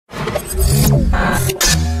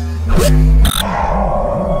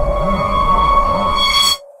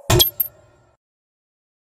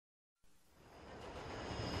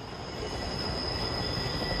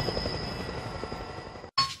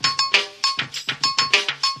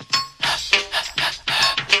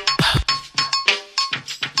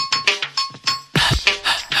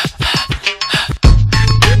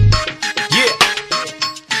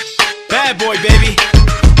Bad boy, baby.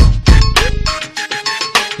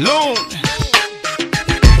 Loon.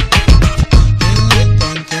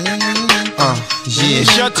 Yeah,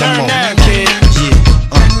 it's your turn come on. now, kid.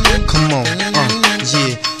 Yeah, come on.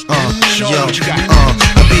 Show yo, what you got.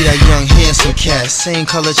 I be that young handsome cat, same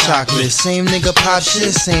color chocolate, same nigga pop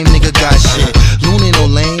shit, same nigga got shit. Loon ain't no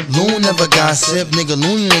lame, Loon never gossip, nigga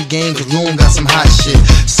Loon in the game, cause Loon got some hot shit.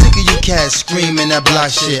 Sick of you cats screaming that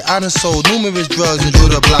block shit. I done sold numerous drugs and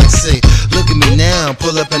drew the block sick. Look at me now,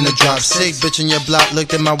 pull up in the drop sick. Bitch on your block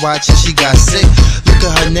looked at my watch and she got sick. Look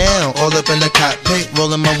at her now, all up in the cockpit,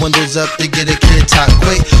 rolling my windows up to get a kid top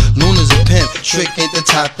quick. Loon is a pimp, trick ain't the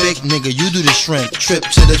topic, nigga you do the shrimp, trip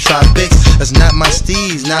to the tropics. That's not my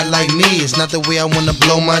steez, not like me. It's not the way I wanna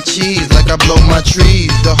blow my cheese, like I blow my trees.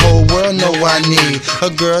 The whole world know I need a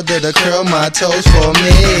girl that'll curl my toes for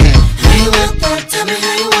me. How you want that? Tell me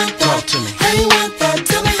how you want that. Talk to me. How you want that?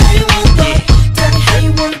 Tell me how you want that. Tell me how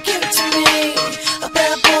you wanna give it to me. A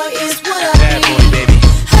bad boy is what I Bad need. boy, baby.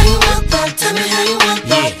 How you want that? Tell me how you want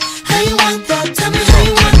that. How you want that? Tell me how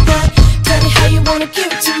you want that. Tell me how you wanna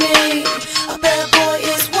give it to me. A bad boy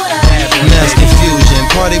is what I need. Mass confusion,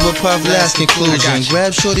 party with puff, last conclusion.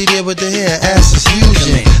 Grab shorty there with the hair, ass is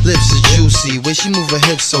fusion. Lips is juicy, way she move her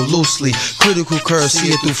hips so loosely. Critical curve, see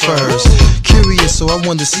it through furs. Curious, so I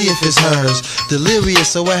wanted to see if it's hers. Delirious,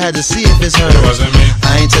 so I had to see if it's hers.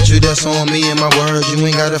 I ain't touch you, that's on me and my words. You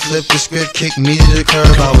ain't gotta flip the script, kick me to the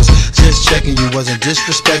curb. I was just checking you, wasn't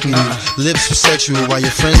disrespecting you. Lips were sexual while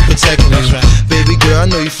your friends protecting you. Baby girl, I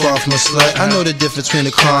know you far from a slut. I know the difference between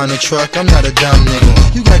a car and a truck. I'm not a dumb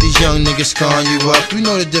nigga. You got these young niggas scarring you up. You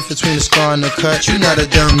know the difference between a scar and a cut. You not a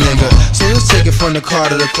dumb nigga. So let's take it from the car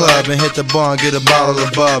to the club and hit the bar and get a bottle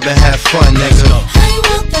of bub and have fun, nigga. How you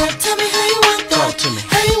want that? Tell me how you want that. Talk to me.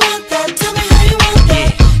 How you want that? Tell me how you want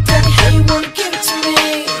that. Tell me how you wanna give it to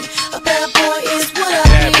me. A bad boy is what I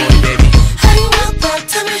Bad boy, need. baby. How you want that?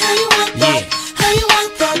 Tell me how you want that. How you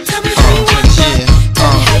want that? Tell me how you want that.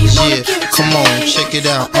 Tell me how you wanna give it to Come me. on, check it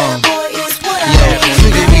out, A bad boy is what I Yo, need.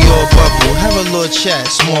 figure we all bubble, have a little chat,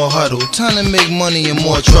 small huddle. Time to make money and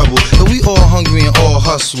more trouble. But we all hungry and all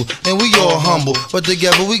hustle, and we all humble. But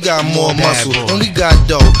together we got more muscle, and we got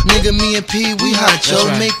dough. Nigga, me and P, we hot, yo.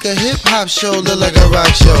 Make a hip hop show look like a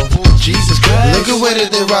rock show. Jesus Christ. Look at where that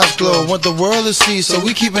they rocks glow. Want the world to see, so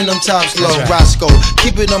we keeping them tops low. Roscoe,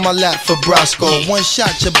 keep it on my lap for Brosco. One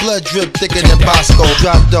shot, your blood drip thicker than Bosco.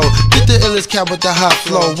 Drop dough, get the illest cat with the hot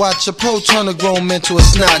flow. Watch a pro turn a grown man to a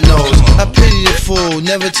snot nose. I pity the fool,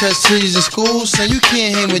 never touched titties in school. So you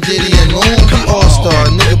can't hang with Diddy and Loon. We all star,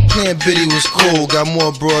 nigga playing Biddy was cool. Got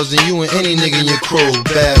more bros than you and any nigga in your crew.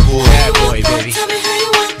 Bad boy. Bad boy, baby. Tell me how you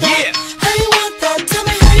want that. Yeah. How you want that? Tell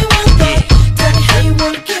me how you want that. Tell me how you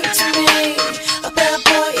wanna give it to me. A bad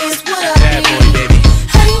boy is what I Bad boy, need. baby.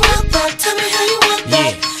 How you want that? Tell me how you want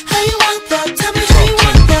that. How you want that? Tell me how you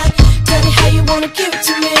Talk to want that. Tell me how you wanna give it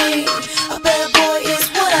to me. A bad boy is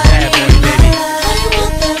what I Bad boy, need. baby. How you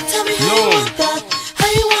want that? Tell me how you Loon. want that. How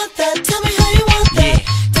you want that? Tell me how you want that.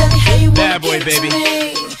 Tell me how you wanna Bad boy, give it to baby.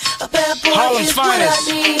 me. A bad boy Harlem's is what I finest.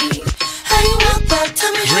 need. How you want that?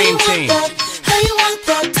 Tell me how Dream you want team. that. How you want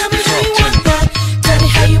that? Tell me how you Talk to want that. Tell me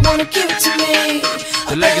how you wanna give it to me.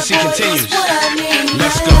 The legacy continues. What I need.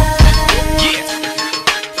 Let's go.